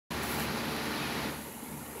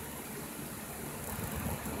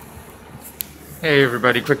Hey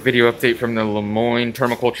everybody, quick video update from the Lemoyne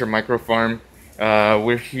Permaculture MicroFarm.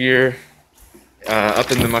 We're here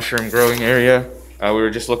up in the mushroom growing area. We were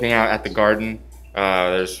just looking out at the garden.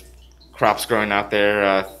 There's crops growing out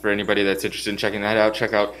there. For anybody that's interested in checking that out,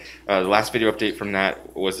 check out the last video update from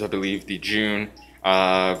that was, I believe, the June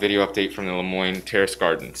video update from the Lemoyne Terrace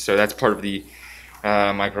Garden. So that's part of the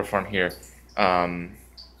MicroFarm here.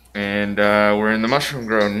 We're in the mushroom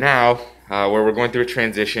grow now, where we're going through a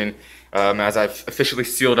transition. As I've officially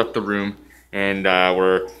sealed up the room, and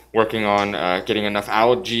we're working on getting enough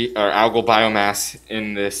algae or algal biomass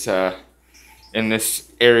in this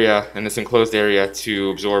area, in this enclosed area, to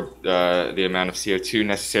absorb the amount of CO2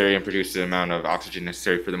 necessary and produce the amount of oxygen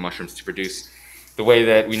necessary for the mushrooms to produce the way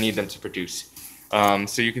that we need them to produce.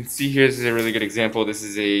 So you can see here, this is a really good example. This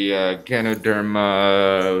is a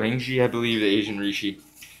Ganoderma lingi, I believe, the Asian reishi.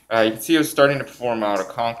 You can see it was starting to form out a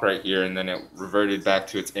conch right here, and then it reverted back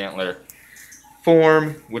to its antler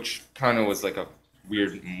form, which kind of was like a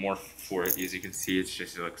weird morph for it. As you can see,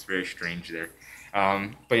 it looks very strange there.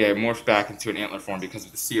 But yeah, it morphed back into an antler form because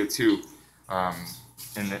of the CO2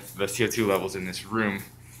 and the CO2 levels in this room.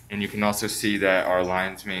 And you can also see that our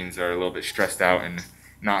lion's manes are a little bit stressed out and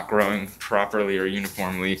not growing properly or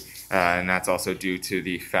uniformly, and that's also due to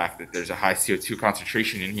the fact that there's a high CO2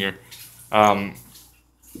 concentration in here.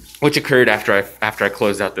 Which occurred after I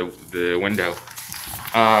closed out the window.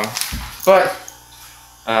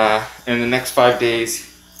 In the next 5 days,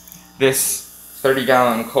 this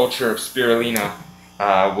 30-gallon culture of spirulina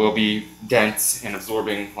will be dense and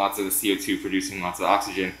absorbing lots of the CO2, producing lots of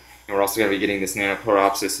oxygen. And we're also going to be getting this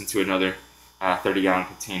nanochloropsis into another 30-gallon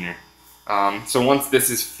container. So once this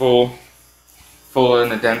is full in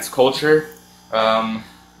the dense culture, I'm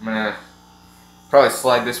going to probably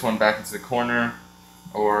slide this one back into the corner,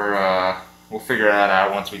 or we'll figure that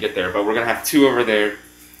out once we get there. But we're going to have two over there,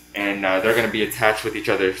 and they're going to be attached with each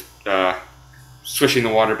other, swishing the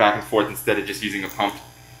water back and forth instead of just using a pump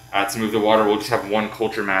to move the water. We'll just have one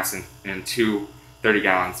culture mass and two 30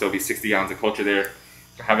 gallons, so it'll be 60 gallons of culture there.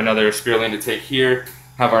 We'll have another spirulina tank here,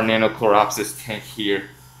 have our nanochloropsis tank here.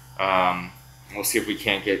 We'll see if we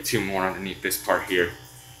can't get two more underneath this part here.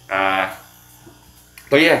 But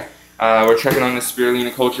yeah. We're checking on the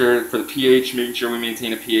spirulina culture for the pH, making sure we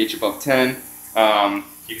maintain a pH above 10. You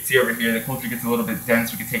can see over here the culture gets a little bit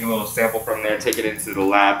dense. We can take a little sample from there, take it into the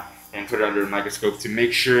lab, and put it under a microscope to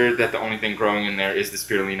make sure that the only thing growing in there is the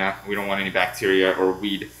spirulina. We don't want any bacteria or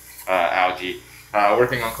weed algae.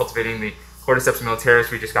 Working on cultivating the Cordyceps militaris.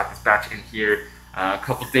 We just got this batch in here a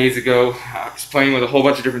couple days ago. Just playing with a whole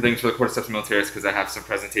bunch of different things for the Cordyceps militaris because I have some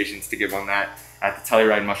presentations to give on that at the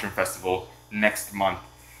Telluride Mushroom Festival next month.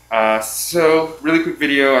 So, really quick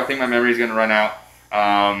video. I think my memory is going to run out.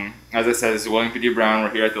 As I said, this is William P. Brown.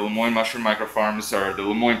 We're here at the Lemoyne Mushroom Microfarms, or the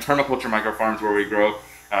Lemoyne Permaculture Microfarms, where we grow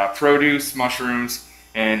produce, mushrooms,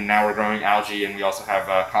 and now we're growing algae, and we also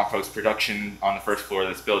have compost production on the first floor of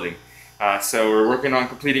this building. So we're working on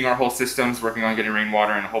completing our whole systems, working on getting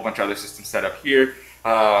rainwater and a whole bunch of other systems set up here.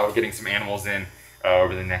 We're getting some animals in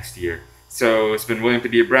over the next year. So it's been William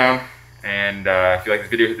P. Brown, and if you like this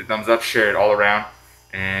video, hit the thumbs up, share it all around.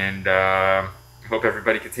 And I hope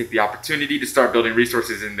everybody can take the opportunity to start building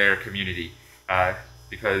resources in their community,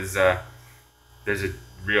 because there's a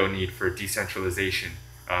real need for decentralization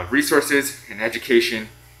of resources and education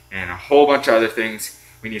and a whole bunch of other things.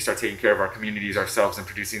 We need to start taking care of our communities ourselves and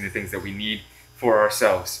producing the things that we need for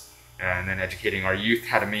ourselves, and then educating our youth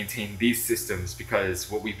how to maintain these systems,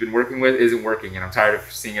 because what we've been working with isn't working, and I'm tired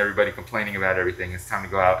of seeing everybody complaining about everything. It's time to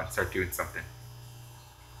go out and start doing something.